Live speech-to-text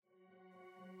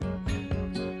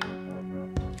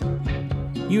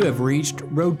You have reached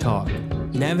Road Talk,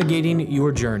 Navigating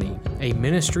Your Journey, a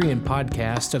ministry and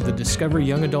podcast of the Discover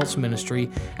Young Adults Ministry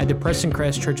at the Preston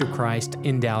Crest Church of Christ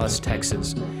in Dallas,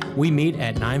 Texas. We meet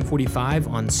at 9:45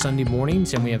 on Sunday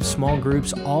mornings, and we have small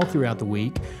groups all throughout the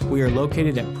week. We are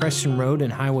located at Preston Road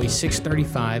and Highway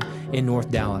 635 in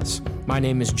North Dallas. My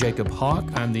name is Jacob Hawk.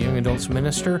 I'm the Young Adults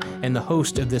Minister and the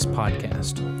host of this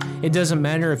podcast. It doesn't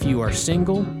matter if you are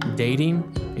single, dating,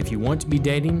 if you want to be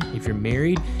dating, if you're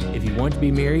married, if you want to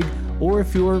be married, or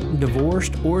if you're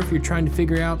divorced, or if you're trying to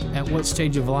figure out at what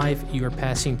stage of life you are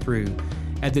passing through.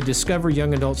 At the Discover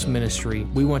Young Adults Ministry,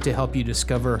 we want to help you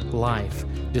discover life,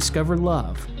 discover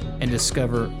love, and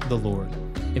discover the Lord.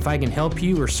 If I can help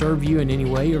you or serve you in any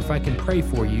way, or if I can pray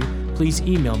for you, please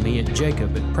email me at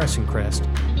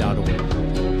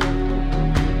jacob@pressoncrest.org.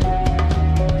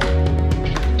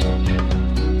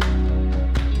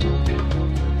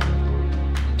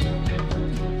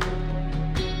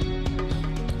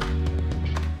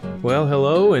 Well,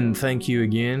 hello, and thank you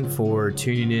again for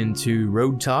tuning in to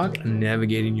Road Talk,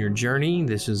 Navigating Your Journey.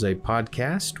 This is a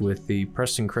podcast with the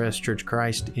Preston Crest Church of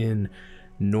Christ in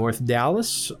North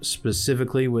Dallas,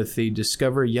 specifically with the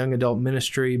Discover Young Adult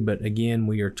Ministry. But again,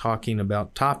 we are talking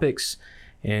about topics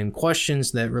and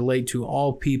questions that relate to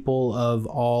all people of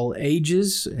all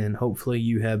ages, and hopefully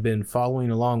you have been following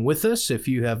along with us. If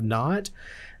you have not,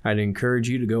 I'd encourage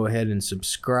you to go ahead and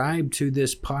subscribe to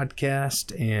this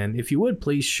podcast, and if you would,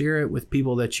 please share it with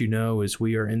people that you know, as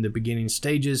we are in the beginning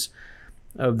stages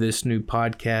of this new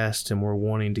podcast, and we're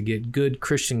wanting to get good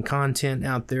Christian content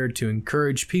out there to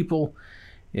encourage people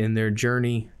in their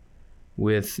journey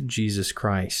with Jesus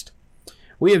Christ.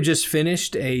 We have just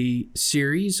finished a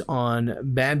series on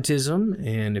baptism,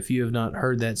 and if you have not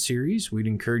heard that series, we'd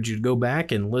encourage you to go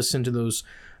back and listen to those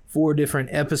 4 different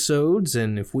episodes,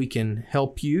 and if we can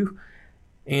help you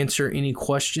answer any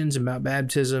questions about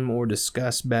baptism or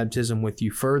discuss baptism with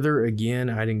you further, again,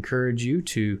 I'd encourage you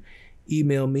to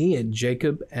email me at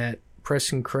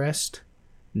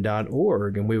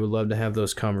jacob@pressoncrest.org, and we would love to have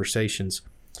those conversations.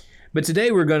 But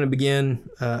today we're going to begin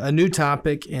a new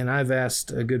topic, and I've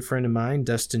asked a good friend of mine,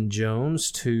 Dustin Jones,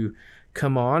 to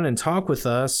come on and talk with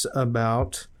us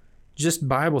about just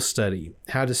Bible study,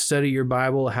 how to study your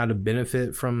Bible, how to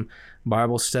benefit from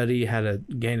Bible study, how to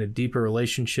gain a deeper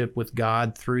relationship with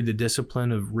God through the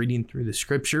discipline of reading through the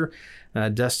Scripture.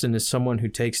 Dustin is someone who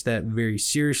takes that very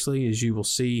seriously, as you will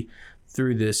see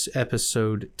through this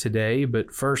episode today.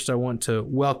 But first, I want to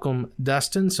welcome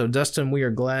Dustin. So, Dustin, we are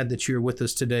glad that you're with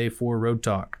us today for Road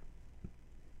Talk.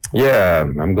 Yeah,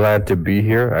 I'm glad to be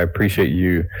here. I appreciate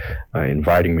you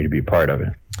inviting me to be part of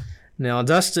it. Now,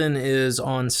 Dustin is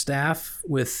on staff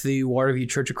with the Waterview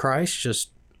Church of Christ,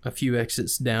 just a few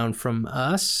exits down from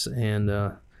us, and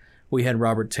we had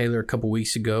Robert Taylor a couple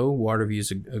weeks ago. Waterview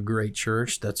is a great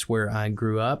church. That's where I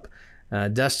grew up.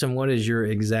 Dustin, what is your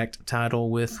exact title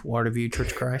with Waterview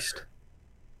Church of Christ?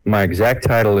 My exact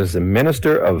title is the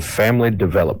Minister of Family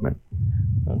Development.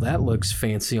 Well, that looks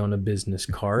fancy on a business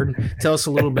card. Tell us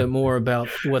a little bit more about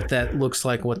what that looks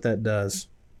like, what that does.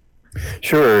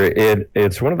 Sure.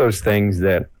 It's one of those things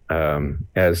that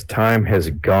as time has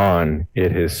gone,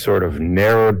 it has sort of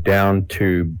narrowed down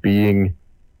to being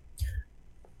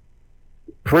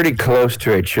pretty close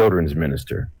to a children's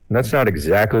minister. And that's not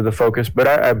exactly the focus, but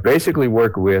I basically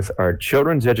work with our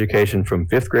children's education from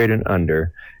 5th grade and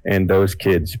under, and those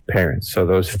kids' parents. So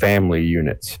those family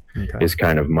units is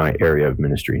kind of my area of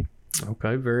ministry.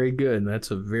 Okay, very good.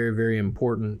 That's a very, very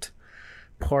important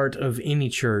part of any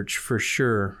church for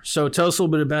sure. So tell us a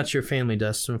little bit about your family,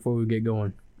 Dustin, before we get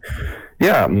going.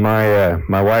 Yeah, my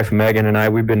wife Megan and I,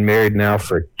 we've been married now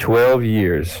for 12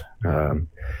 years, and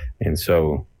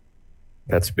so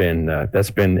that's been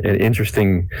an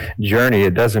interesting journey.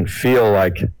 It doesn't feel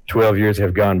like 12 years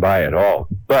have gone by at all.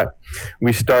 But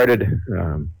we started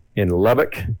in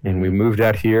Lubbock, and we moved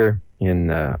out here in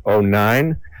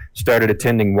 2009. Started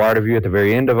attending Waterview at the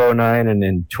very end of 2009, and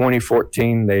in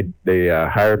 2014 they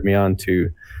hired me on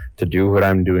to do what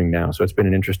I'm doing now. So it's been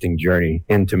an interesting journey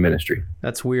into ministry.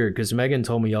 That's weird, because Megan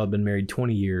told me y'all have been married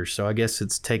 20 years, so I guess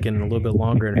it's taken a little bit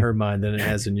longer in her mind than it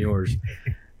has in yours.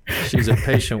 She's a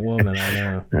patient woman, I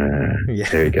know. Yeah.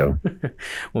 There you go.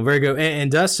 Well, very good. And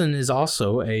Dustin is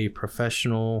also a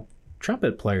professional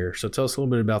trumpet player, so tell us a little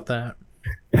bit about that.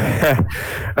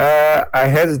 I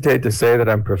hesitate to say that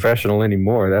I'm professional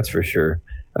anymore, that's for sure.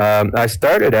 I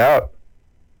started out,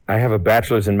 I have a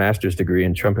bachelor's and master's degree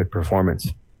in trumpet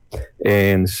performance.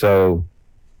 And so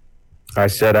I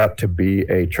set out to be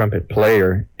a trumpet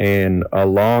player. And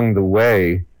along the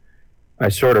way, I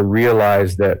sort of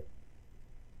realized that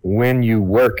when you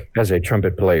work as a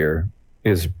trumpet player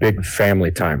is big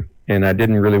family time. and I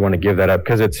didn't really want to give that up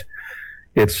because it's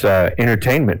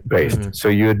entertainment based. Mm-hmm. So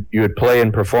you would play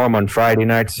and perform on Friday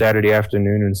night, Saturday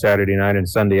afternoon, and Saturday night, and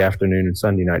Sunday afternoon and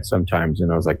Sunday night sometimes.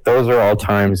 And I was like, those are all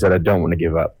times that I don't want to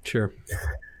give up. Sure.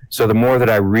 So the more that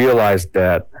I realized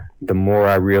that, the more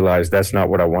I realized that's not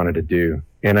what I wanted to do.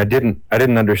 And I didn't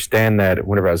understand that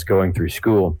whenever I was going through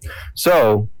school.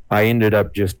 So I ended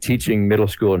up just teaching middle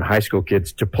school and high school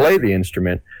kids to play the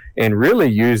instrument and really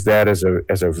use that as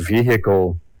a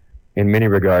vehicle in many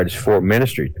regards for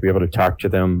ministry, to be able to talk to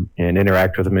them and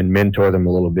interact with them and mentor them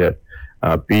a little bit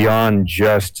beyond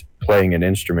just playing an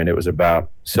instrument. It was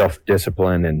about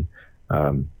self-discipline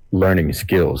and learning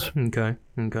skills. Okay.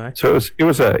 So it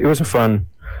was a fun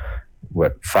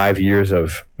 5 years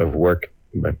of work.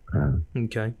 But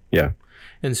okay. Yeah.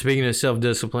 And speaking of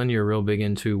self-discipline, you're real big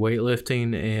into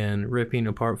weightlifting and ripping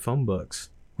apart phone books,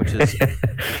 which is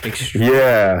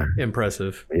extremely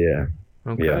impressive. Yeah.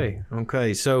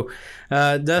 Okay. So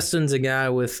Dustin's a guy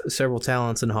with several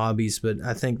talents and hobbies, but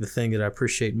I think the thing that I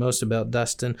appreciate most about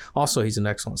Dustin, also he's an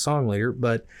excellent song leader,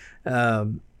 but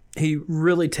he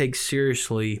really takes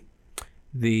seriously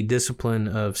the discipline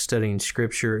of studying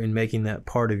Scripture and making that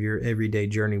part of your everyday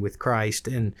journey with Christ.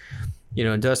 And, you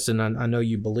know, Dustin, I know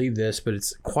you believe this, but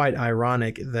it's quite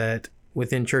ironic that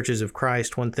within Churches of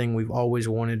Christ, one thing we've always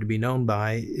wanted to be known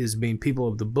by is being people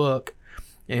of the book.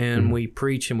 And we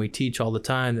preach and we teach all the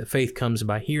time that faith comes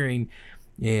by hearing,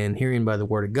 and hearing by the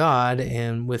Word of God.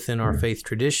 And within our faith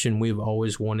tradition, we've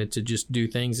always wanted to just do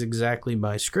things exactly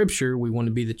by Scripture. We want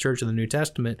to be the church of the New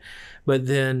Testament. But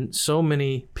then so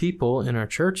many people in our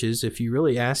churches, if you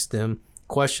really ask them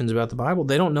questions about the Bible,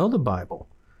 they don't know the Bible.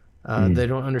 They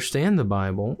don't understand the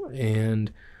Bible.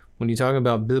 And when you talk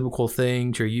about biblical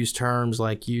things or use terms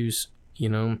like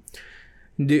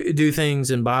do things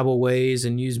in Bible ways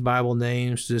and use Bible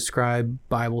names to describe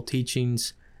Bible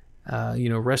teachings,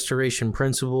 restoration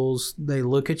principles, they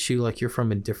look at you like you're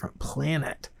from a different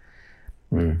planet.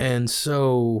 And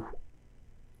so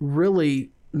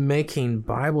really making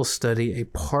Bible study a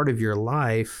part of your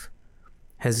life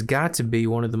has got to be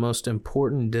one of the most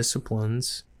important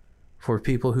disciplines for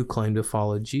people who claim to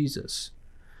follow Jesus.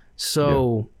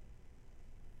 So,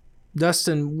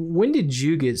 Dustin, when did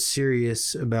you get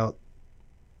serious about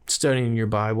studying your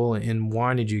Bible, and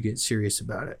why did you get serious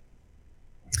about it?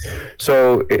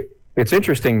 So it's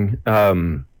interesting.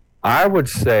 I would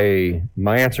say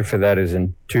my answer for that is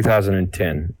in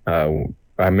 2010.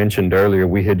 I mentioned earlier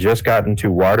we had just gotten to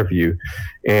Waterview,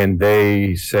 and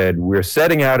they said we're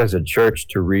setting out as a church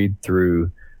to read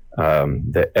through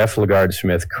the F. LaGard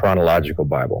Smith Chronological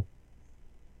Bible.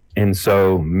 And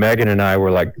so Megan and I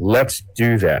were like, let's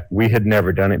do that. We had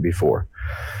never done it before.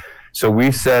 So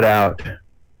we set out,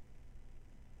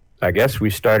 I guess we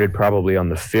started probably on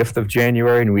the 5th of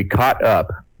January, and we caught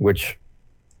up, which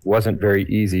wasn't very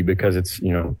easy because it's,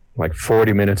 like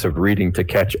 40 minutes of reading to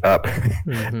catch up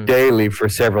daily for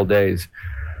several days.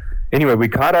 Anyway, we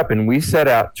caught up and we set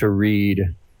out to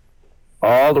read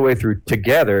all the way through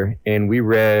together, and we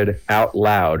read out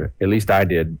loud. At least I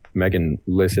did. Megan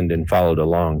listened and followed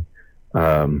along.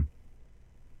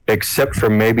 Except for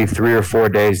maybe 3 or 4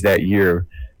 days that year,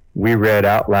 we read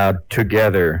out loud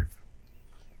together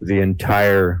the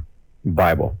entire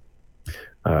Bible.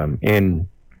 And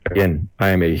again, I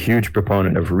am a huge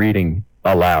proponent of reading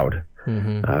aloud.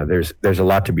 There's a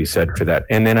lot to be said for that.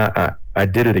 And then I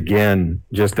did it again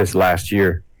just this last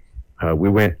year. We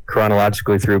went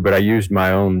chronologically through, but I used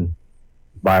my own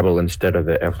Bible instead of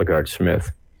the F. LaGard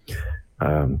Smith.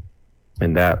 And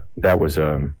that was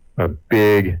a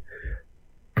big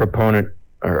proponent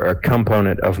or a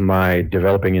component of my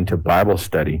developing into Bible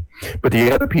study. But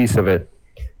the other piece of it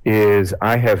is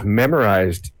I have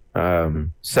memorized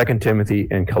 2 Timothy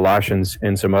and Colossians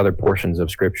and some other portions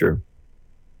of Scripture.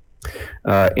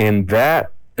 And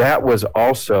that was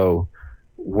also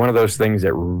one of those things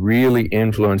that really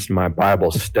influenced my Bible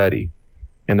study.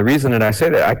 And the reason that I say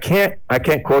that, I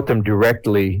can't quote them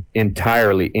directly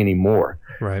entirely anymore,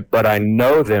 right? But I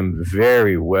know them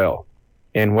very well.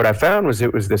 And what I found was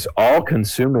it was this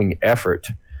all-consuming effort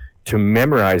to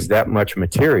memorize that much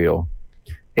material.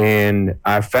 And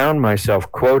I found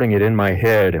myself quoting it in my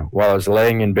head while I was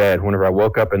laying in bed. Whenever I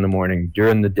woke up in the morning,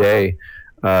 during the day,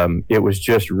 it was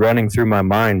just running through my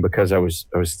mind because I was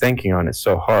thinking on it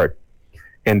so hard.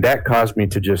 And that caused me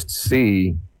to just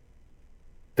see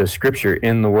the Scripture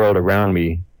in the world around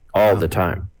me all the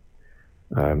time.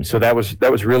 So that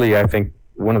was really, I think,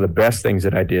 one of the best things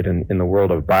that I did in the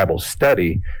world of Bible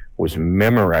study was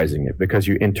memorizing it, because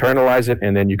you internalize it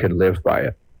and then you can live by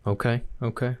it. Okay.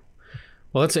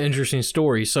 Well, that's an interesting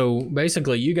story. So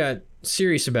basically you got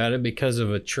serious about it because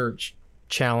of a church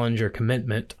challenge or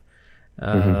commitment.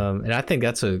 And I think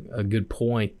that's a good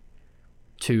point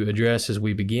to address as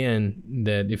we begin,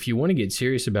 that if you want to get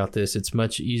serious about this, it's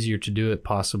much easier to do it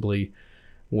possibly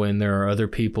when there are other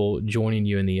people joining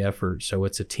you in the effort. So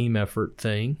it's a team effort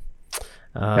thing.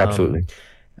 Absolutely.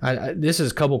 This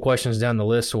is a couple questions down the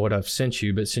list of what I've sent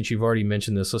you, but since you've already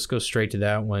mentioned this, let's go straight to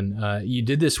that one. You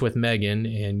did this with Megan,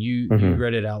 and you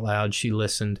read it out loud. She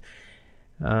listened.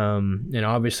 And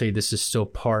obviously this is still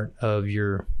part of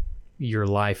your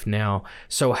life now.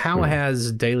 So how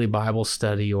has daily Bible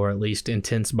study, or at least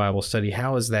intense Bible study,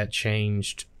 how has that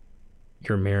changed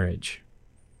your marriage?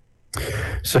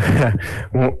 So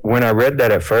when I read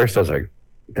that at first, I was like,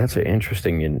 that's an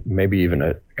interesting and maybe even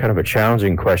a kind of a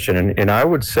challenging question. And I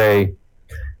would say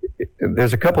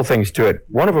there's a couple things to it.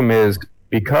 One of them is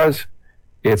because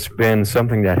it's been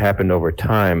something that happened over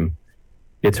time,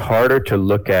 it's harder to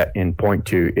look at and point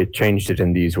to it changed it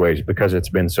in these ways, because it's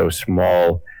been so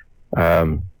small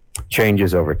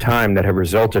changes over time that have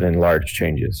resulted in large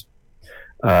changes.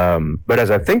 But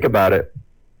as I think about it,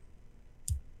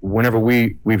 whenever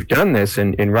we've done this,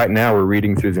 and right now we're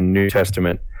reading through the New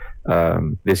Testament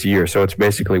this year. So it's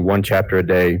basically one chapter a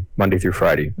day, Monday through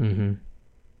Friday. And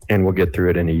we'll get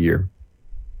through it in a year.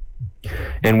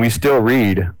 And we still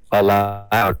read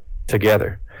aloud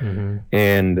together.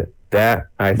 And that,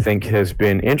 I think, has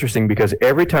been interesting, because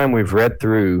every time we've read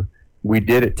through, we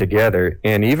did it together.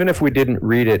 And even if we didn't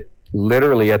read it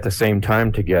literally at the same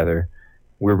time together,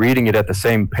 we're reading it at the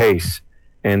same pace.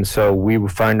 And so we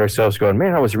would find ourselves going,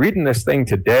 man, I was reading this thing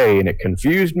today and it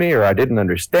confused me, or I didn't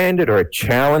understand it, or it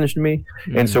challenged me.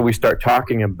 And so we start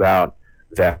talking about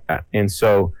that. And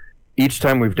so each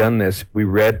time we've done this, we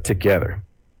read together.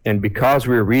 And because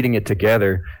we were reading it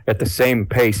together at the same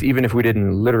pace, even if we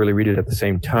didn't literally read it at the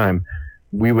same time,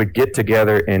 we would get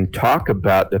together and talk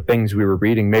about the things we were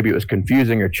reading. Maybe it was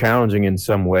confusing or challenging in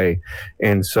some way.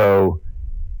 And so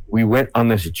we went on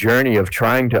this journey of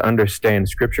trying to understand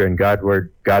Scripture and God's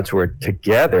Word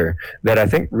together, that I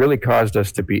think really caused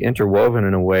us to be interwoven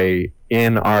in a way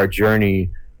in our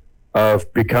journey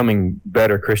of becoming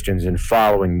better Christians and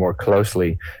following more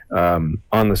closely on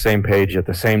the same page at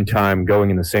the same time, going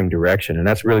in the same direction. And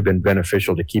that's really been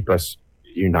beneficial to keep us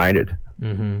united.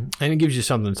 And it gives you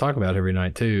something to talk about every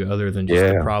night too, other than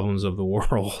just the problems of the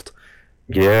world.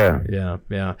 Yeah.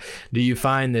 Do you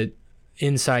find that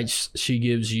insights she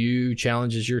gives you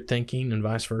challenges your thinking and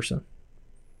vice versa?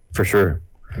 For sure.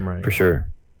 Right. For sure.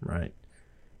 Right.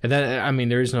 And that, I mean,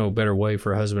 there is no better way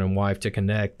for a husband and wife to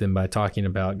connect than by talking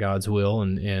about God's will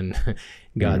and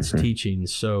God's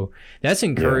teachings. So that's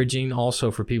encouraging also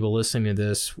for people listening to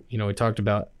this. You know, we talked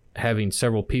about having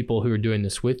several people who are doing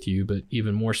this with you, but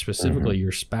even more specifically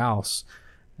your spouse.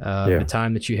 The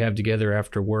time that you have together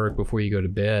after work before you go to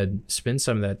bed, spend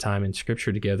some of that time in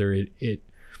Scripture together. It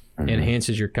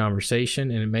enhances your conversation,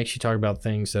 and it makes you talk about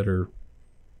things that are,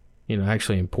 you know,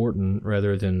 actually important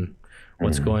rather than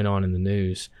what's going on in the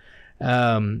news.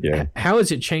 How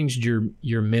has it changed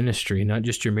your ministry, not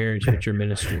just your marriage, but your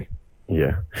ministry?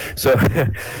 So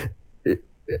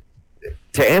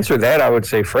to answer that, I would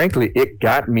say, frankly, it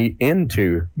got me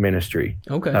into ministry.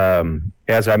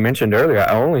 As I mentioned earlier,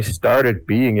 I only started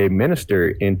being a minister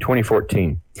in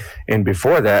 2014. And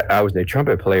before that, I was a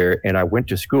trumpet player, and I went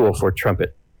to school for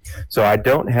trumpet. So I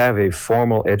don't have a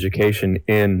formal education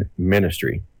in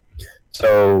ministry.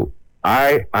 So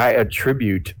I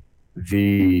attribute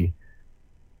the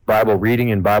Bible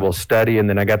reading and Bible study, and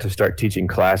then I got to start teaching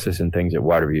classes and things at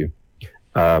Waterview.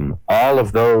 All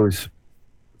of those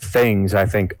things, I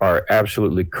think, are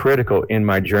absolutely critical in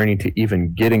my journey to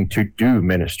even getting to do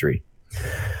ministry.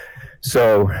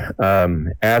 So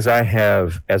as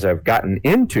I've gotten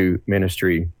into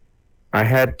ministry, I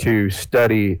had to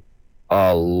study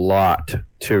a lot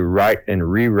to write and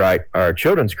rewrite our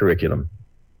children's curriculum.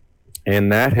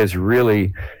 And that has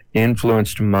really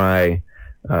influenced my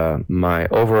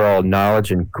overall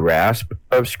knowledge and grasp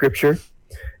of Scripture.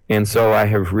 And so I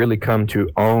have really come to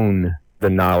own the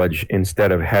knowledge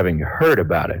instead of having heard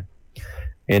about it.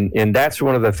 And that's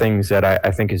one of the things that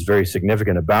I think is very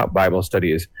significant about Bible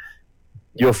study is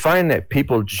you'll find that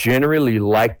people generally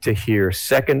like to hear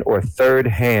second or third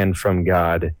hand from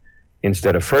God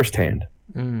instead of first hand.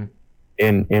 And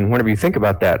whenever you think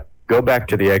about that, go back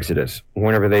to the Exodus,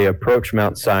 whenever they approach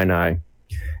Mount Sinai,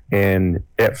 and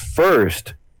at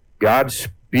first, God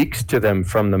speaks to them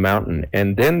from the mountain.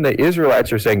 And then the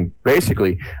Israelites are saying,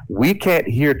 basically, we can't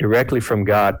hear directly from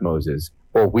God, Moses,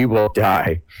 or we will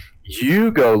die. You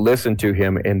go listen to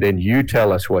him, and then you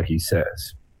tell us what he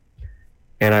says.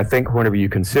 And I think whenever you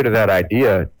consider that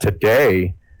idea,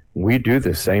 today, we do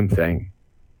the same thing.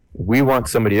 We want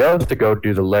somebody else to go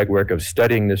do the legwork of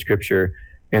studying the Scripture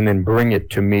and then bring it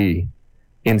to me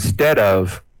instead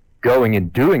of going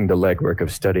and doing the legwork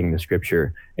of studying the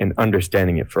scripture and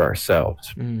understanding it for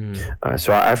ourselves.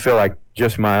 So I feel like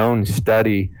just my own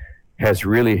study has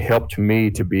really helped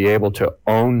me to be able to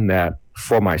own that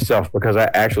for myself, because I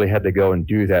actually had to go and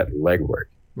do that legwork.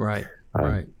 Right.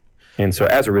 And so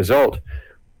as a result,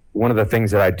 one of the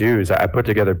things that I do is I put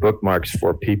together bookmarks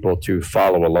for people to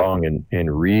follow along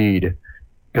and read,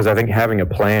 because I think having a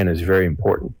plan is very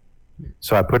important.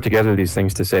 So I put together these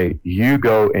things to say, you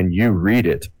go and you read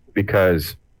it,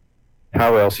 because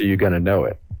how else are you going to know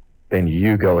it than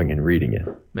you going and reading it?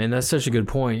 Man, that's such a good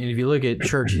point. And if you look at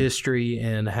church history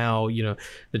and how,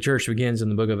 the church begins in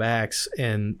the book of Acts,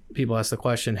 and people ask the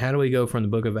question, how do we go from the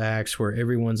book of Acts where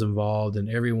everyone's involved and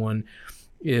everyone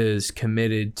is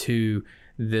committed to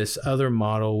this other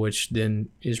model, which then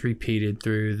is repeated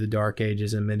through the Dark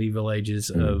Ages and medieval ages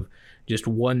of just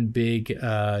one big,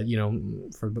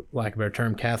 for lack of a better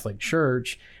term, Catholic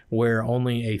Church, where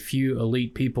only a few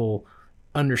elite people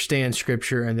understand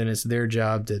Scripture, and then it's their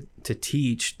job to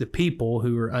teach the people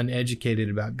who are uneducated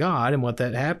about God. And what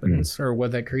that happens, or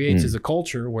what that creates, is a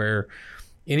culture where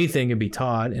anything can be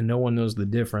taught and no one knows the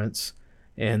difference.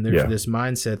 And there's this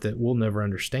mindset that we'll never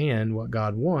understand what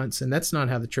God wants, and that's not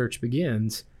how the church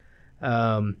begins.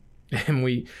 And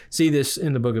we see this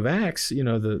in the book of Acts.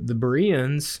 The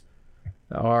Bereans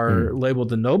are labeled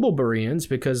the noble Bereans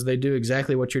because they do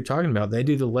exactly what you're talking about. They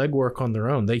do the legwork on their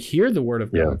own. They hear the word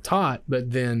of God taught,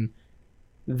 but then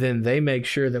they make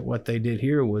sure that what they did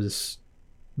here was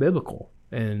biblical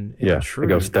and true.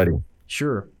 They go study.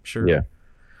 Sure. Yeah.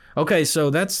 Okay, so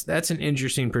that's an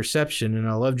interesting perception, and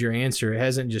I loved your answer. It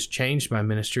hasn't just changed my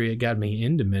ministry; it got me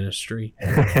into ministry.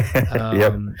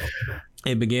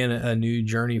 It began a new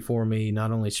journey for me,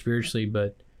 not only spiritually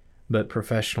but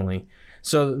professionally.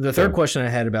 So the third question I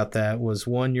had about that was,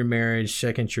 one, your marriage;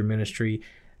 second, your ministry.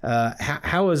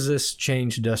 How has this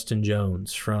changed Dustin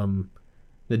Jones from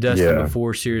the Dustin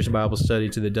before Serious Bible Study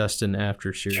to the Dustin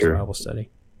after Serious Bible Study?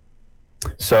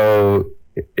 So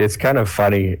it's kind of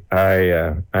funny.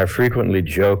 I frequently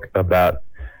joke about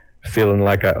feeling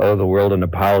like I owe the world an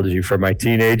apology for my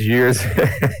teenage years.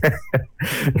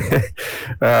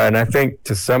 And I think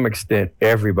to some extent,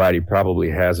 everybody probably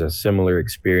has a similar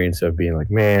experience of being like,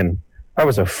 man, I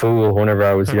was a fool whenever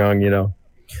I was young,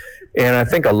 And I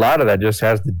think a lot of that just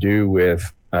has to do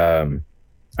with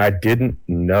I didn't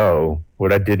know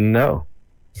what I didn't know.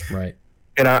 Right.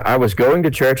 And I was going to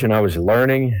church and I was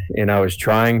learning and I was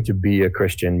trying to be a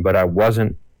Christian, but I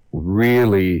wasn't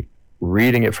really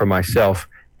reading it for myself.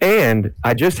 And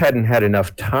I just hadn't had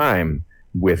enough time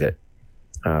with it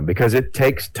because it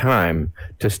takes time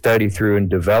to study through and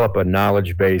develop a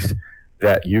knowledge base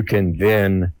that you can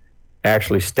then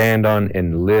actually stand on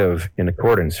and live in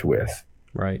accordance with.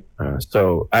 Right.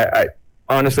 So I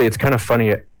honestly, it's kind of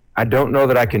funny. I don't know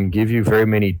that I can give you very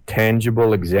many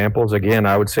tangible examples. Again,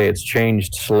 I would say it's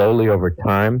changed slowly over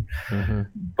time,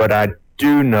 but I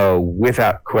do know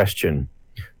without question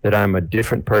that I'm a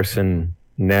different person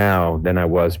now than I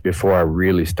was before I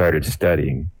really started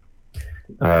studying.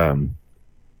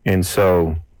 And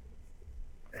so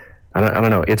I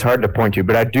don't know, it's hard to point to,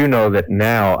 but I do know that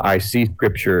now I see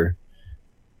Scripture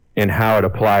and how it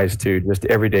applies to just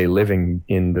everyday living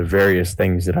in the various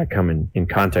things that I come in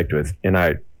contact with. And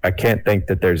I can't think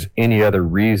that there's any other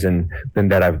reason than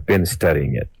that I've been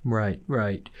studying it.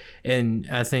 Right. And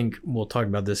I think we'll talk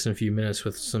about this in a few minutes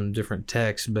with some different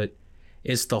texts, but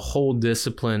it's the whole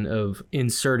discipline of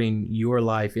inserting your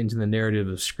life into the narrative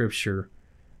of Scripture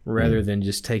rather than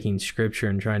just taking Scripture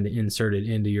and trying to insert it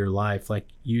into your life. Like,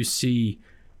 you see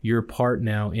your part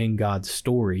now in God's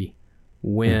story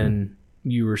when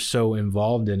you were so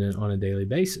involved in it on a daily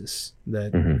basis,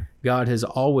 that God has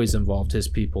always involved his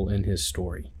people in his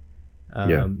story.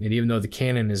 And even though the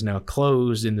canon is now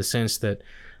closed in the sense that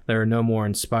there are no more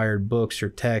inspired books or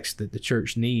texts that the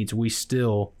church needs, we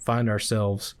still find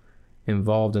ourselves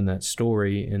involved in that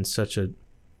story in such a,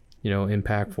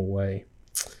 impactful way.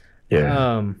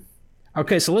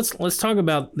 Okay, so let's talk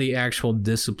about the actual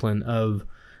discipline of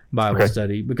Bible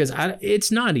study, because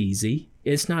it's not easy.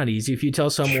 It's not easy. If you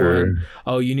tell someone,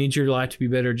 "Oh, you need your life to be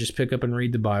better, just pick up and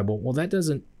read the Bible," well, that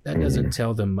doesn't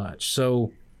tell them much.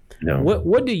 So,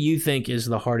 what do you think is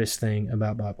the hardest thing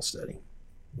about Bible study?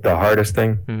 The hardest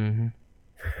thing?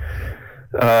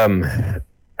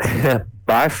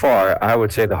 By far, I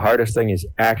would say the hardest thing is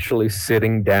actually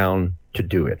sitting down to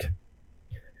do it.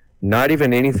 Not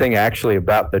even anything actually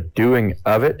about the doing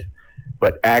of it,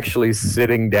 but actually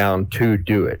sitting down to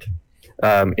do it.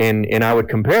 And I would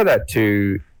compare that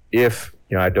to if,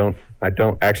 I don't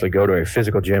actually go to a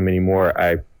physical gym anymore.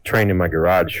 I train in my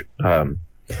garage.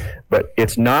 But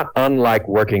it's not unlike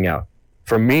working out.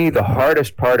 For me, the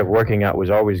hardest part of working out was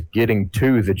always getting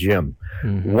to the gym.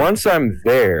 Mm-hmm. Once I'm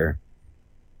there,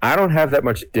 I don't have that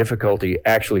much difficulty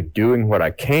actually doing what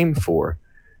I came for,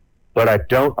 but I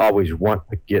don't always want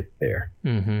to get there.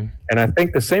 Mm-hmm. And I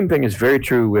think the same thing is very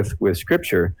true with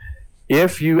Scripture.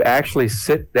 If you actually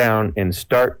sit down and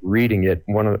start reading it,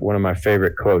 one of my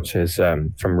favorite quotes is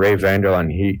from Ray Vander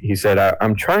Laan. He said,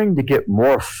 I'm trying to get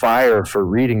more fire for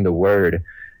reading the Word.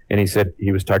 And he said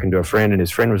he was talking to a friend, and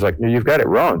his friend was like, no, you've got it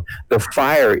wrong. The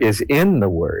fire is in the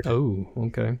Word. Oh,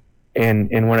 okay. And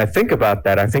when I think about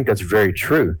that, I think that's very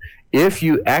true. If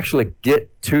you actually get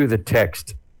to the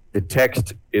text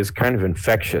is kind of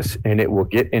infectious, and it will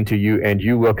get into you, and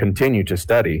you will continue to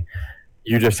study.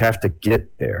 You just have to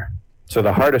get there. So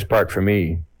the hardest part for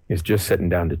me is just sitting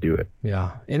down to do it.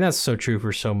 Yeah, and that's so true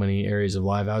for so many areas of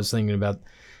life. I was thinking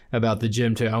about the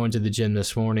gym too. I went to the gym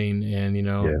this morning,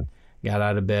 and got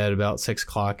out of bed about 6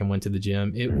 o'clock and went to the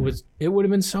gym. It would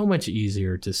have been so much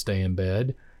easier to stay in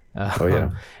bed.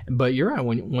 But you're right.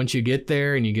 Once you get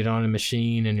there and you get on a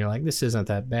machine and you're like, this isn't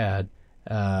that bad.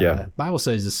 Bible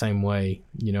says the same way.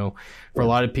 For a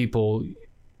lot of people,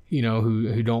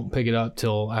 who don't pick it up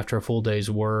till after a full day's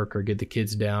work or get the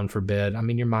kids down for bed. I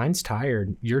mean, your mind's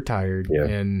tired. You're tired.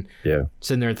 And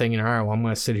sitting there thinking, all right, well, I'm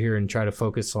going to sit here and try to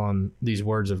focus on these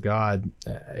words of God.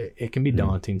 It can be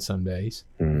daunting some days.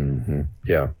 Mm-hmm.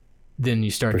 Yeah. Then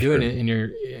you start doing it, and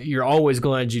you're always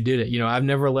glad you did it. I've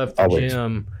never left the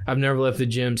gym. I've never left the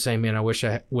gym saying, man, I wish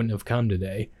I wouldn't have come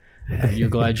today. You're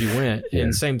glad you went.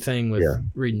 And same thing with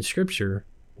reading Scripture.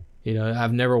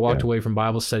 I've never walked away from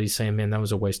Bible study saying, man, that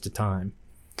was a waste of time.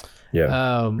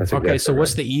 Yeah. Okay, so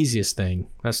what's the easiest thing?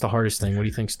 That's the hardest thing. What do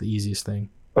you think is the easiest thing?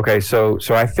 Okay, so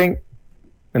I think,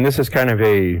 and this is kind of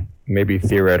a maybe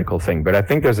theoretical thing, but I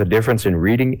think there's a difference in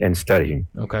reading and studying.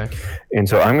 Okay. And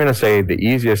so I'm going to say the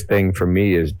easiest thing for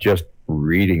me is just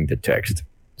reading the text.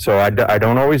 So I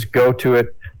don't always go to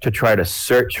it to try to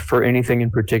search for anything in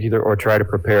particular or try to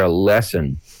prepare a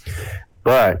lesson,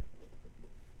 but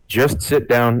just sit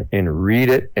down and read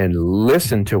it and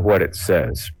listen to what it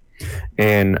says.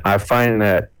 And I find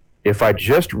that if I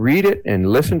just read it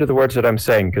and listen to the words that I'm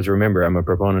saying, because remember, I'm a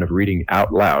proponent of reading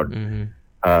out loud,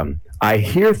 I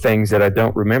hear things that I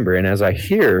don't remember. And as I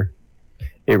hear,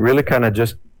 it really kind of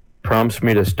just prompts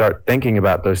me to start thinking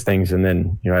about those things. And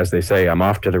then, as they say, I'm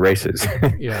off to the races.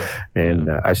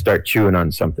 I start chewing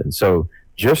on something. So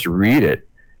just read it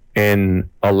and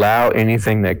allow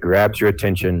anything that grabs your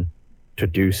attention to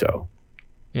do so.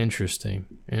 Interesting.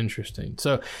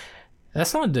 So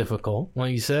that's not difficult.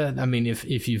 Like you said, I mean,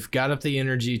 if you've got up the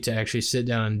energy to actually sit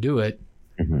down and do it,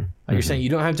 you're saying you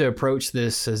don't have to approach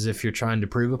this as if you're trying to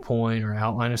prove a point or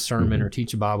outline a sermon or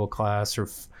teach a Bible class or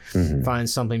find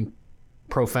something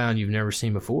profound you've never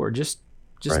seen before. Just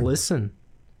listen.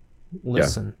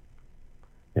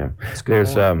 Yeah.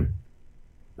 There's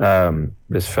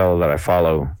this fellow that I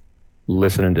follow,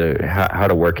 listening to how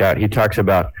to work out. He talks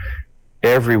about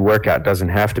every workout doesn't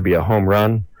have to be a home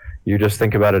run. You just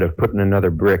think about it of putting another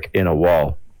brick in a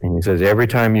wall. And he says every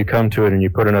time you come to it and you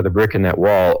put another brick in that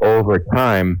wall, over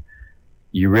time,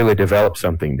 you really develop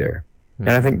something there. And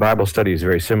I think Bible study is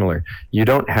very similar. You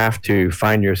don't have to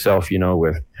find yourself,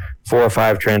 with 4 or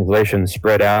 5 translations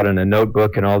spread out in a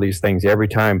notebook and all these things every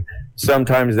time.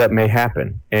 Sometimes that may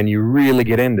happen and you really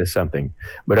get into something.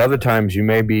 But other times you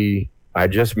may be, I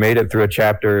just made it through a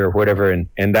chapter or whatever,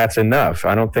 and that's enough.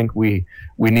 I don't think we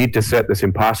need to set this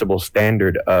impossible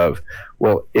standard of,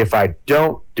 well, if I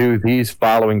don't do these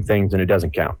following things, then it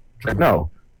doesn't count.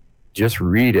 No, just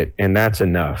read it, and that's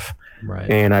enough. Right.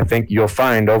 And I think you'll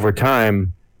find over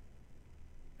time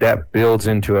that builds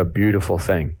into a beautiful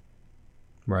thing.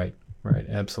 Right,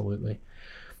 absolutely.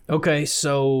 Okay,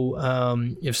 so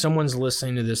if someone's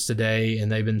listening to this today and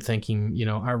they've been thinking,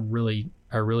 I really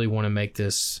want to make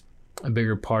this a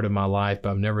bigger part of my life, but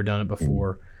I've never done it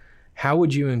before. How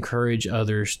would you encourage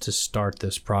others to start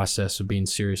this process of being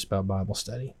serious about Bible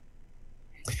study?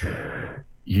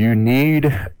 You need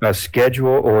a schedule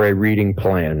or a reading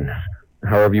plan,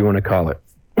 however you want to call it.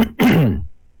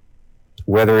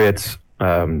 Whether it's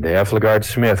the F. LaGard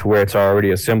Smith, where it's already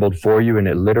assembled for you and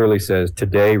it literally says,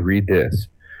 today read this.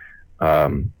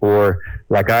 Or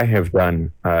like I have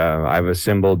done, I've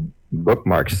assembled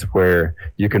bookmarks where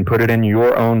you can put it in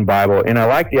your own Bible. And I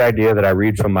like the idea that I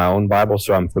read from my own Bible,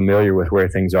 so I'm familiar with where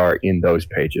things are in those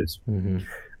pages.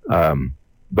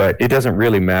 But it doesn't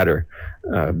really matter.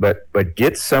 But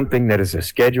get something that is a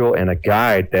schedule and a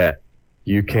guide that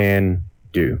you can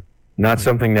do. Not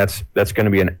something that's going to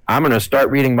be I'm going to start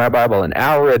reading my Bible an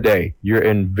hour a day. You're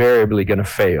invariably going to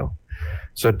fail.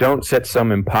 So don't set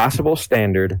some impossible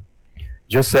standard.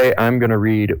 just say, I'm going to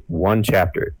read one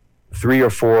chapter, 3 or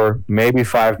 4, maybe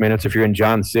 5 minutes. If you're in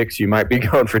John 6, you might be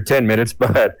going for 10 minutes,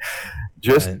 but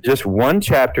just one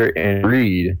chapter and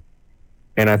read.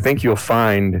 And I think you'll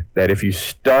find that if you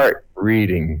start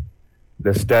reading,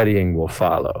 the studying will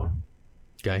follow.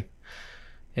 Okay.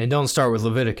 And don't start with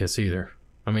Leviticus either.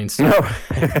 I mean, No.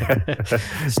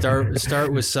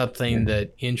 start with something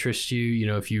that interests you. You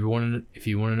know, if you want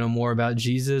to know more about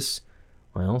Jesus,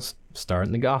 well, start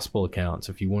in the gospel accounts.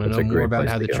 If you want to know more about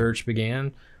how the church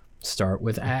began, start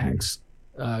with Acts.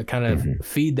 Kind of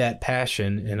feed that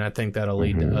passion, and I think that'll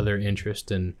lead to other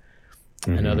interest and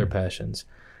other passions.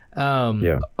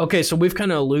 Okay, so we've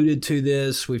kind of alluded to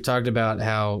this. We've talked about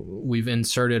how we've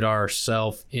inserted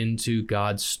ourselves into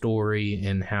God's story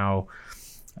and how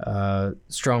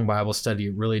strong Bible study,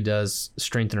 it really does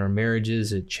strengthen our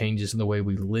marriages. It changes the way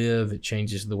we live. It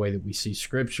changes the way that we see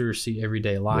Scripture, see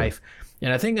everyday life.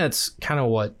 And I think that's kind of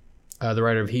what the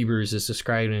writer of Hebrews is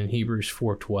describing in Hebrews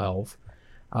 4:12.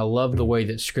 I love the way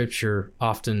that Scripture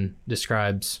often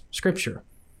describes Scripture.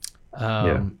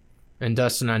 And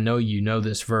Dustin, I know you know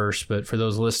this verse, but for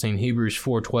those listening, Hebrews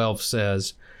 4:12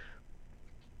 says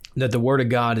that the Word of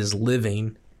God is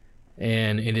living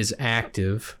and it is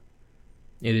active.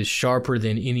 It is sharper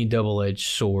than any double-edged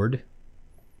sword.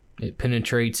 It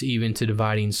penetrates even to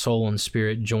dividing soul and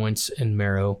spirit, joints and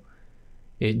marrow.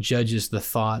 It judges the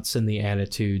thoughts and the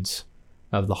attitudes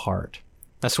of the heart.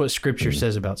 That's what Scripture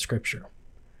says about Scripture.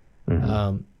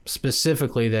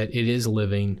 Specifically that it is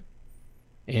living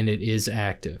and it is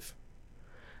active.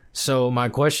 So my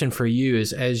question for you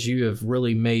is, as you have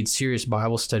really made serious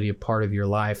Bible study a part of your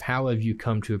life, how have you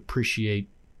come to appreciate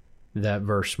that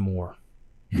verse more?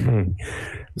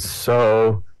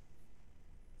 So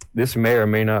this may or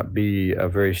may not be a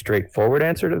very straightforward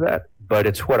answer to that, but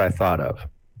it's what I thought of.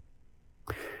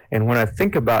 And when I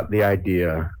think about the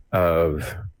idea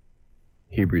of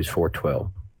Hebrews 4:12,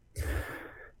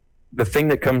 the thing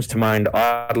that comes to mind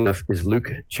oddly enough is Luke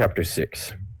chapter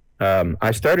 6.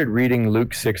 I started reading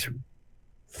Luke 6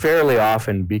 fairly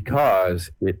often because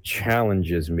it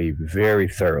challenges me very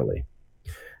thoroughly.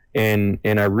 And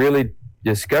I really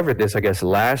discovered this, I guess,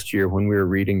 last year when we were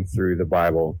reading through the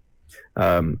Bible.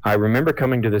 I remember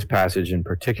coming to this passage in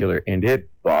particular, and it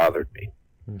bothered me.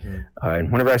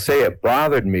 And whenever I say it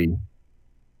bothered me,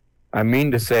 I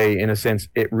mean to say, in a sense,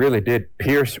 it really did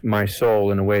pierce my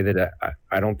soul in a way that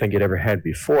I don't think it ever had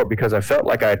before, because I felt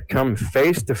like I had come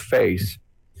face to face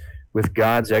with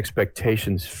God's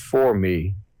expectations for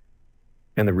me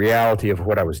and the reality of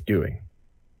what I was doing.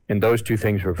 And those two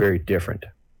things were very different.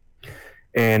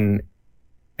 And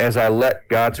as I let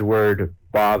God's word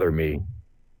bother me,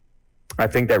 I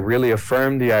think that really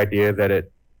affirmed the idea that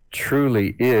it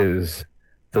truly is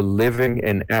the living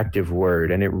and active word,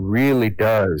 and it really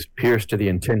does pierce to the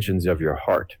intentions of your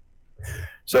heart.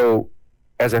 So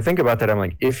as I think about that, I'm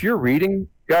like, if you're reading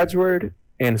God's word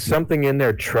and something in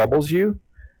there troubles you,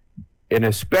 and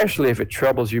especially if it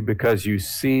troubles you because you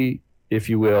see, if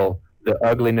you will, the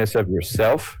ugliness of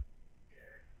yourself,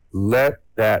 let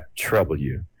that trouble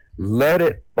you. Let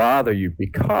it bother you,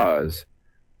 because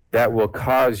that will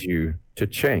cause you to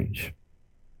change.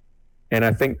 And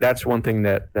I think that's one thing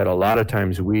that a lot of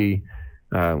times we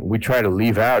try to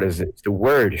leave out, is that the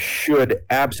word should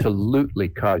absolutely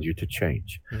cause you to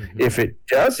change. If it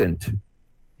doesn't,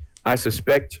 I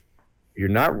suspect you're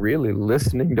not really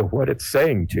listening to what it's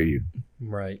saying to you.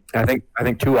 Right. I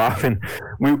think too often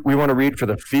we want to read for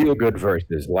the feel-good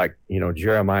verses, like,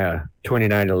 Jeremiah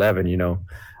 29:11,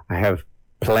 I have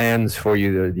plans for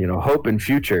you, hope and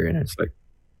future. And it's like,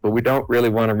 but we don't really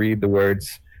want to read the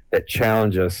words that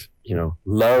challenge us,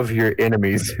 love your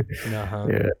enemies,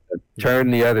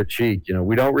 turn the other cheek.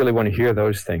 We don't really want to hear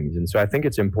those things. And so I think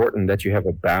it's important that you have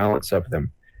a balance of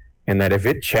them, and that if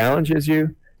it challenges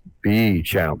you, be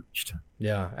challenged.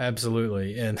 Yeah,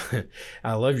 absolutely. And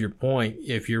I love your point.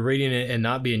 If you're reading it and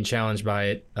not being challenged by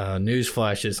it,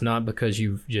 newsflash, it's not because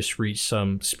you've just reached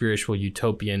some spiritual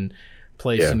utopian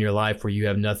place in your life where you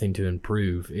have nothing to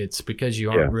improve. It's because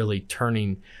you aren't really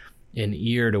turning an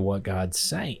ear to what God's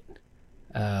saying.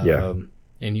 And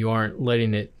you aren't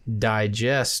letting it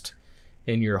digest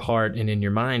in your heart and in your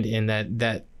mind. And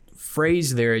that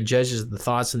phrase there, it judges the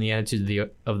thoughts and the attitude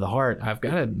of the heart, I've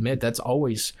got to admit, that's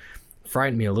always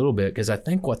frightened me a little bit, because I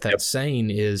think what that's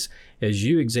saying is, as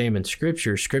you examine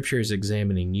Scripture is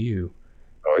examining you.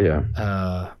 Oh,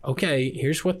 yeah. Okay,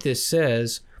 here's what this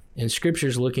says, and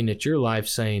Scripture's looking at your life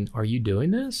saying, are you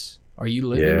doing this? Are you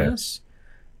living this?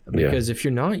 Because if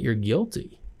you're not, you're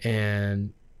guilty.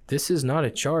 And this is not a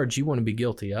charge you want to be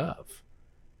guilty of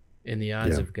in the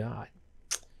eyes of God.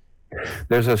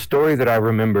 There's a story that I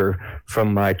remember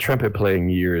from my trumpet playing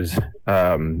years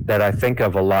that I think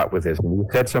of a lot with this. And you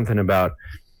said something about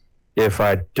if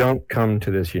I don't come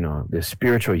to this, this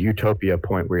spiritual utopia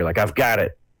point where you're like, I've got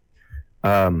it.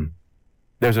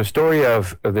 There's a story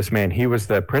of this man. He was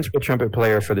the principal trumpet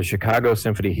player for the Chicago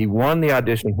Symphony. He won the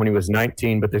audition when he was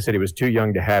 19, but they said he was too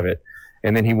young to have it.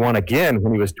 And then he won again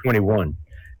when he was 21.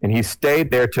 And he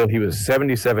stayed there till he was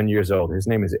 77 years old. His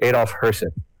name is Adolf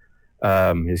Herseth.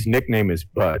 His nickname is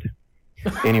Bud.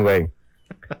 Anyway,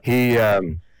 he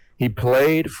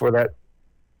played for that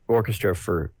orchestra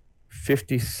for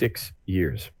 56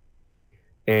 years.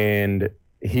 And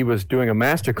he was doing a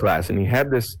master class, and he had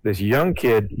this young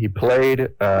kid. He played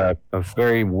a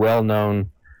very well-known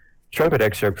trumpet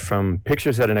excerpt from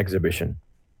Pictures at an Exhibition.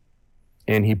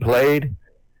 And he played,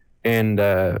 and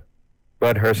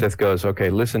Bud Herseth goes,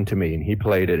 okay, listen to me. And he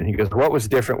played it. And he goes, what was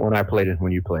different when I played it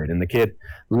when you played? And the kid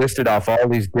listed off all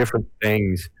these different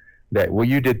things that, well,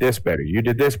 you did this better. You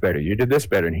did this better. You did this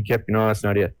better. And he kept, that's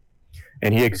not it.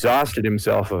 And he exhausted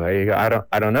himself. I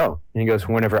don't know. And he goes,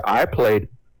 whenever I played,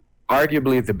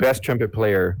 arguably the best trumpet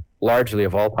player largely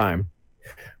of all time,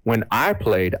 when I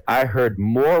played, I heard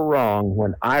more wrong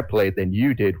when I played than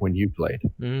you did when you played.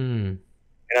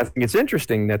 And I think it's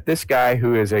interesting that this guy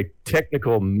who is a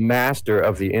technical master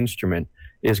of the instrument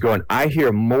is going, I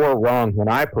hear more wrong when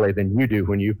I play than you do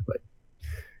when you play.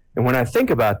 And when I think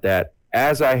about that,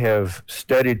 as I have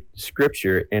studied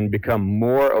Scripture and become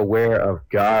more aware of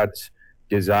God's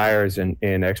desires and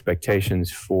expectations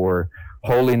for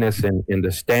holiness and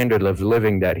the standard of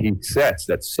living that he sets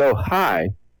that's so high,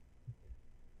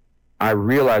 I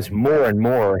realize more and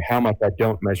more how much I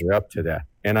don't measure up to that.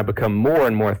 And I become more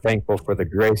and more thankful for the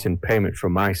grace and payment for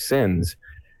my sins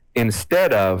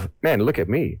instead of, man, look at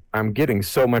me. I'm getting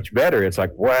so much better. It's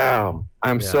like, wow,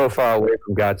 I'm so far away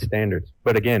from God's standards.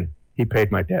 But again, he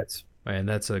paid my debts. Man,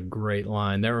 that's a great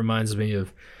line. That reminds me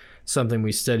of something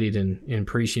we studied in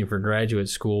preaching for graduate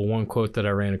school. One quote that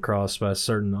I ran across by a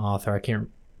certain author, I can't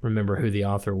remember who the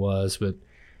author was, but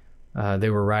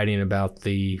they were writing about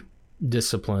the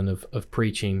discipline of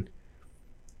preaching.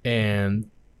 And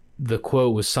the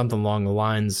quote was something along the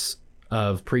lines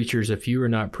of, preachers, if you are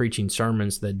not preaching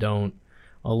sermons that don't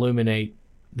illuminate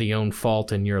the own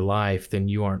fault in your life, then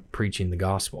you aren't preaching the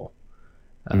gospel.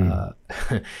 A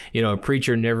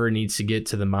preacher never needs to get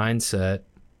to the mindset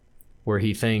where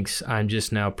he thinks, I'm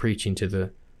just now preaching to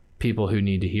the people who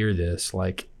need to hear this.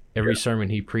 Like, every sermon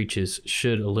he preaches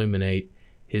should illuminate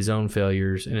his own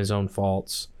failures and his own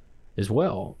faults as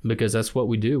well, because that's what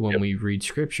we do when we read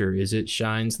Scripture, is it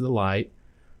shines the light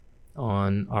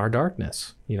on our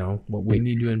darkness, what we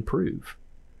need to improve.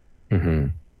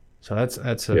 So that's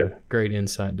a great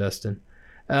insight, Dustin.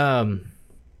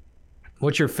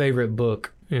 What's your favorite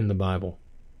book in the Bible?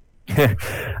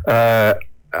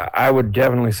 I would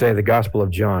definitely say the Gospel of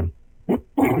John,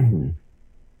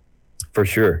 for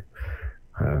sure.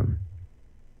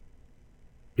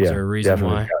 Is there a reason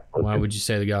why? Why would you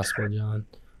say the Gospel of John?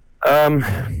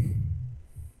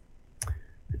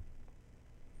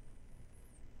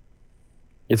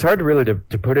 It's hard to really to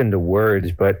put into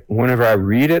words, but whenever I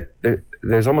read it,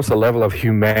 there's almost a level of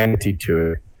humanity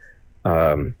to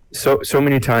it. So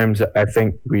many times I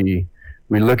think we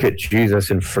look at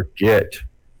Jesus and forget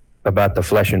about the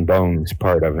flesh and bones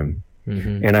part of him.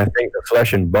 And I think the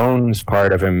flesh and bones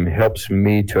part of him helps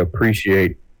me to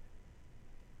appreciate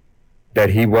that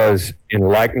he was in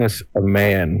likeness of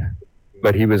man,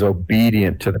 but he was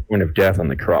obedient to the point of death on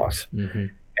the cross.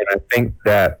 And I think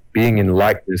that being in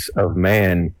likeness of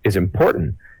man is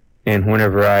important. And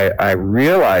whenever I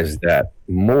realize that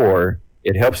more,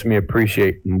 it helps me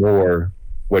appreciate more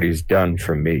what he's done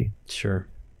for me. Sure.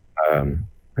 And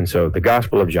so the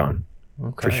Gospel of John,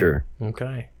 for sure.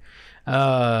 Okay.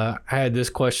 I had this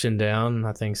question down.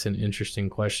 I think it's an interesting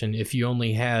question. If you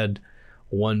only had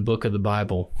one book of the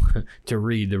Bible to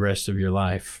read the rest of your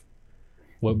life,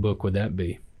 what book would that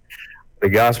be? The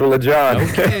Gospel of John.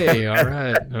 Okay, all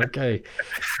right, okay.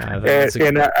 I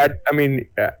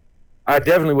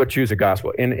definitely would choose a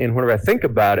gospel. And whenever I think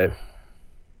about it,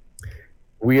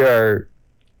 we are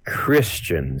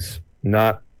Christians,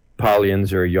 not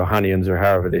Paulians or Johannians or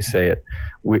however they say it.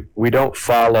 We don't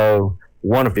follow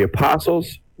one of the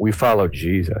apostles. We follow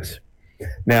Jesus.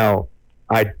 Now,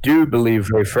 I do believe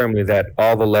very firmly that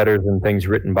all the letters and things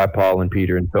written by Paul and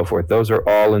Peter and so forth, those are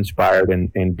all inspired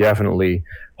and definitely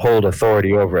hold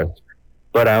authority over us.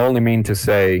 But I only mean to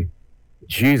say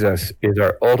Jesus is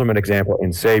our ultimate example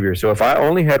and Savior. So if I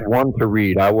only had one to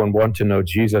read, I would want to know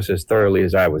Jesus as thoroughly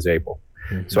as I was able.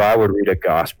 So I would read a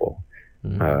gospel,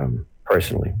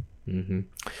 personally. And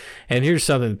here's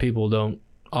something that people don't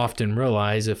often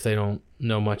realize if they don't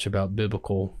know much about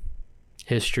biblical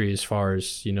history as far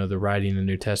as, the writing of the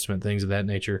New Testament, things of that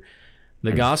nature.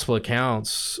 The gospel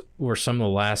accounts were some of the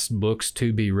last books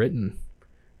to be written.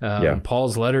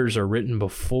 Paul's letters are written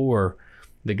before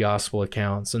the gospel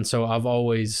accounts. And so I've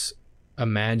always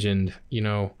imagined,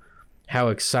 how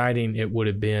exciting it would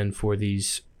have been for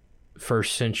these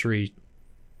first century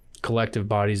collective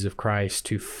bodies of Christ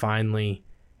to finally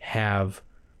have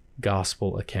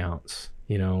gospel accounts.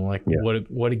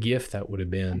 What a gift that would have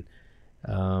been.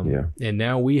 And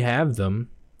now we have them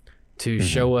to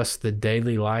show us the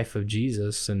daily life of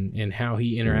Jesus and how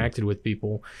he interacted with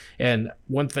people. And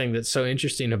one thing that's so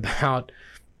interesting about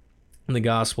the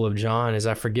Gospel of John is,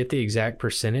 I forget the exact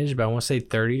percentage, but I want to say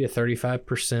 30 to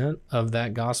 35% of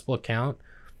that gospel account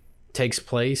takes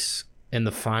place in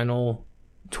the final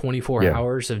 24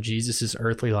 hours of Jesus's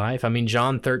earthly life. I mean,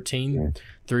 John 13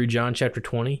 through John chapter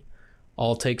 20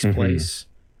 all takes place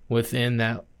within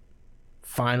that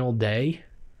final day.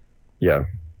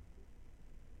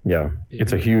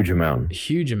 It's a huge amount.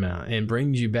 And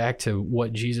brings you back to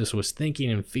what Jesus was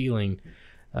thinking and feeling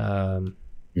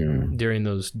during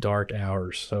those dark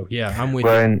hours. So I'm with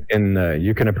you. And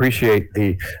you can appreciate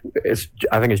I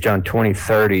think it's John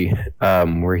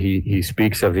 20:30, where he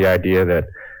speaks of the idea that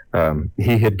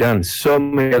he had done so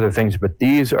many other things, but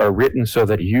these are written so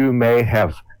that you may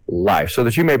have life, so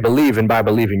that you may believe, and by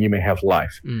believing you may have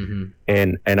life.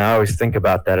 And I always think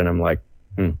about that, and I'm like,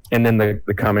 And then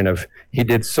the comment of, he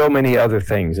did so many other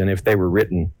things, and if they were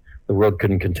written, the world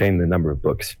couldn't contain the number of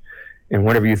books. And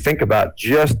whenever you think about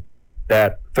just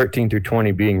that 13 through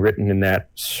 20 being written in that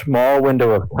small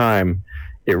window of time,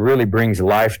 it really brings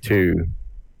life to,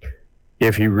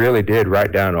 if he really did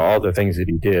write down all the things that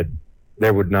he did,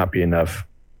 there would not be enough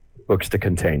books to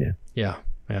contain it. Yeah,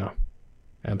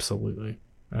 absolutely.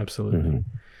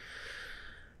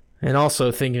 And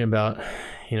also thinking about,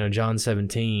 John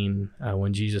 17,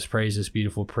 when Jesus prays this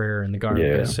beautiful prayer in the Garden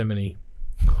of Gethsemane,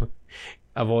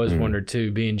 I've always wondered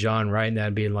too, being John writing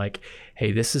that, being like,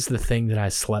 hey, this is the thing that I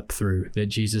slept through, that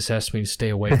Jesus asked me to stay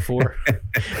awake for.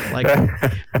 Like,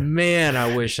 man,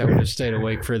 I wish I would have stayed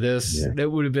awake for this.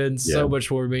 That would have been so much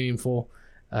more meaningful.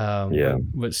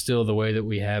 But still, the way that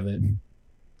we have it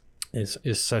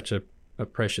is such a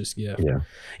precious gift.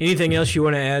 Anything else you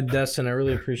want to add, Dustin? I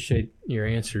really appreciate your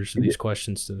answers to these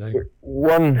questions today.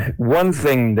 One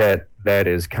thing that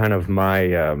is kind of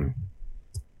my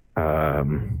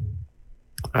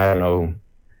I don't know,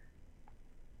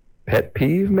 pet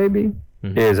peeve maybe,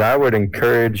 is I would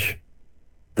encourage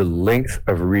the length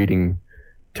of reading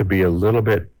to be a little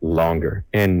bit longer,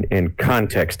 and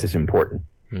context is important.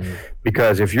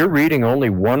 Because if you're reading only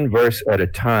one verse at a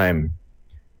time,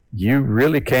 you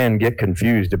really can get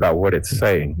confused about what it's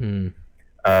saying.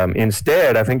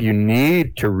 Instead, I think you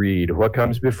need to read what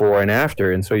comes before and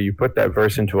after, and so you put that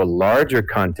verse into a larger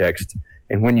context,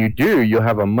 and when you do, you'll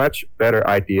have a much better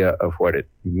idea of what it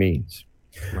means.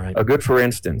 Right. A good for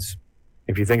instance,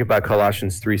 if you think about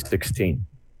Colossians 3:16,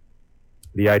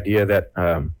 the idea that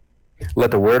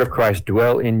let the word of Christ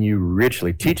dwell in you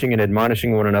richly, teaching and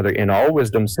admonishing one another in all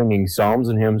wisdom, singing psalms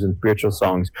and hymns and spiritual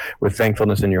songs with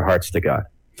thankfulness in your hearts to God.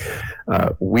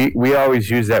 We always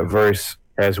use that verse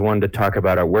as one to talk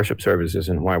about our worship services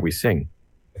and why we sing.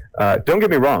 Don't get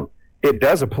me wrong. It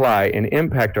does apply and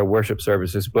impact our worship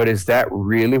services, but is that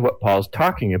really what Paul's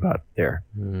talking about there?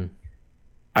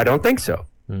 I don't think so.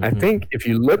 I think if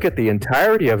you look at the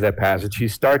entirety of that passage, he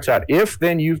starts out, if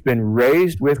then you've been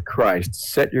raised with Christ,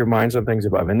 set your minds on things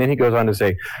above. And then he goes on to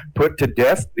say, put to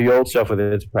death the old self with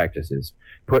its practices.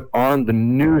 Put on the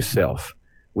new self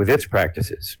with its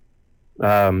practices.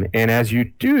 And as you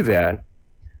do that,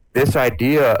 this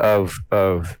idea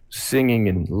of singing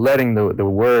and letting the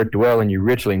word dwell in you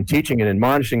richly, and teaching and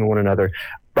admonishing one another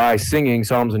by singing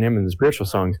psalms and hymns and spiritual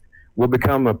songs will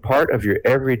become a part of your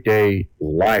everyday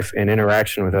life and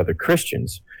interaction with other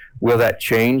Christians. Will that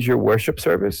change your worship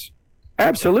service?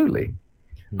 Absolutely.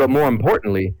 But more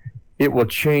importantly, it will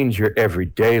change your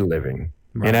everyday living.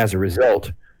 Right. And as a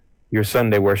result, your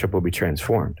Sunday worship will be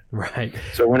transformed. Right.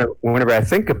 So whenever I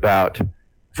think about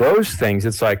those things,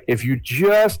 it's like, if you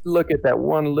just look at that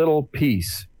one little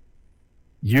piece,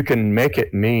 you can make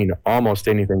it mean almost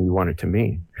anything you want it to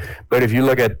mean. But if you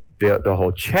look at the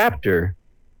whole chapter,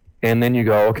 and then you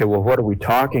go, okay, well, what are we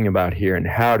talking about here, and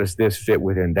how does this fit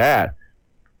within that?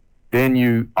 Then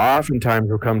you oftentimes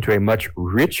will come to a much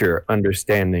richer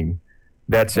understanding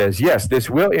that says, yes, this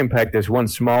will impact this one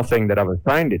small thing that I've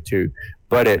assigned it to,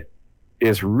 but it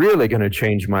is really going to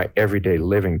change my everyday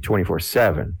living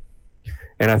 24/7.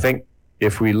 And I think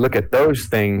if we look at those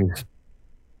things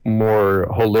more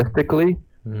holistically,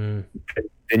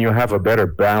 then you'll have a better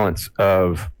balance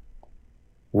of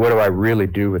what do I really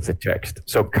do with the text.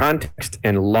 So context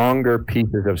and longer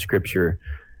pieces of scripture,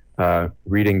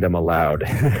 reading them aloud,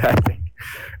 I think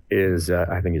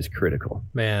is critical.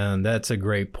 Man, that's a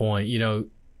great point. You know,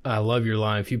 I love your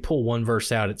line. If you pull one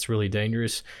verse out, it's really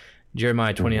dangerous.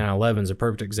 Jeremiah 29:11 is a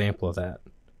perfect example of that.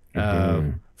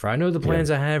 For I know the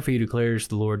plans I have for you, declares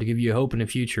the Lord, to give you hope in the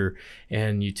future.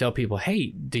 And you tell people, hey,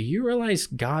 do you realize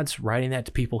God's writing that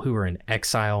to people who are in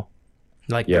exile?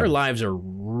 Like their lives are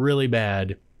really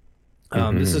bad.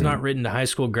 This is not written to high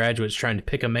school graduates trying to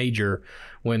pick a major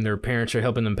when their parents are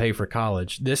helping them pay for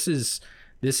college. This is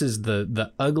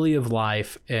the ugly of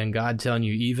life, and God telling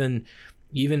you, even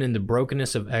in the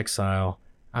brokenness of exile,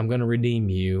 I'm going to redeem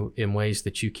you in ways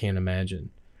that you can't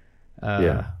imagine.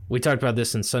 We talked about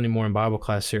this in Sunday morning Bible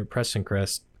class here at Preston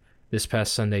Crest this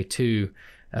past Sunday too.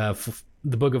 The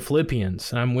book of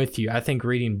Philippians. I'm with you. I think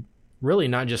reading really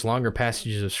not just longer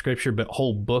passages of scripture, but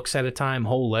whole books at a time,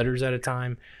 whole letters at a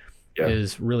time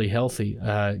is really healthy.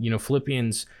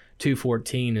 Philippians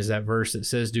 2:14 is that verse that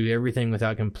says, do everything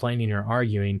without complaining or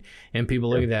arguing. And people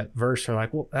look at that verse and are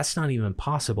like, well, that's not even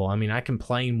possible. I mean, I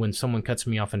complain when someone cuts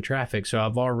me off in traffic, so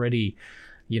I've already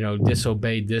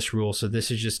disobeyed this rule. So this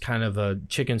is just kind of a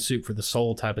chicken soup for the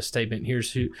soul type of statement.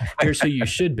 Here's who you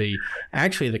should be.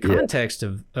 Actually, the context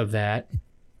of that,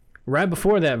 right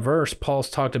before that verse, Paul's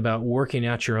talked about working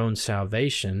out your own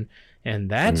salvation. And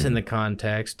that's in the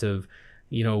context of,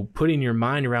 putting your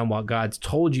mind around what God's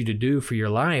told you to do for your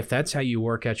life. That's how you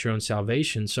work out your own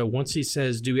salvation. So once he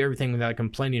says, do everything without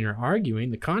complaining or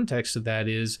arguing, the context of that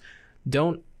is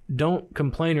don't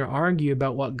complain or argue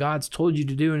about what God's told you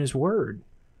to do in his word.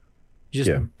 Just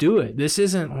do it. This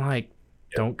isn't like,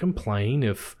 don't complain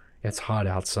if it's hot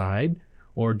outside,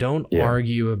 or don't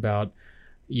argue about,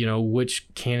 which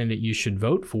candidate you should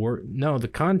vote for. No, the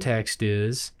context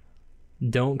is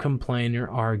don't complain or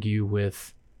argue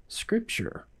with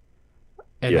scripture.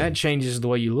 And that changes the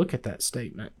way you look at that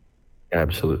statement.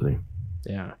 Absolutely.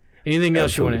 Yeah. Anything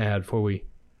else you want to add before we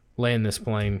land this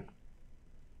plane?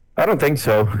 I don't think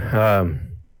so.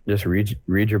 Just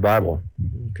read your Bible.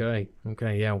 Okay,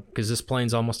 yeah, because this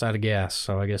plane's almost out of gas,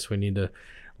 so I guess we need to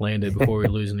land it before we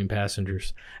lose any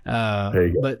passengers.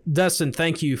 But Dustin,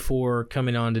 thank you for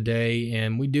coming on today,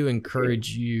 and we do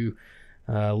encourage you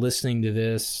listening to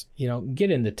this, get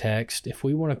in the text. If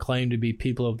we want to claim to be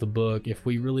people of the book, if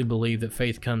we really believe that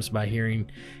faith comes by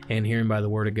hearing and hearing by the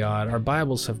word of God, our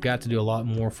Bibles have got to do a lot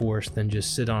more for us than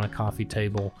just sit on a coffee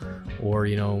table or,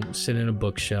 sit in a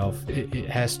bookshelf. It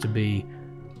has to be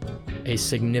a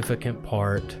significant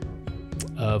part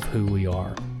of who we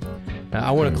are. Now,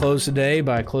 I want to close today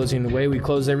by closing the way we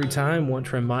close every time. I want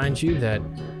to remind you that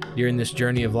during this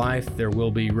journey of life, there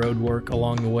will be road work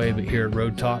along the way, but here at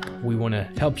Road Talk, we want to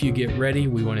help you get ready.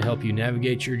 We want to help you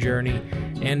navigate your journey.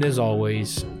 And as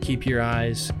always, keep your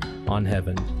eyes on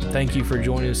heaven. Thank you for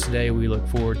joining us today. We look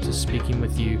forward to speaking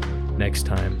with you next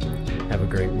time. Have a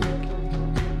great week.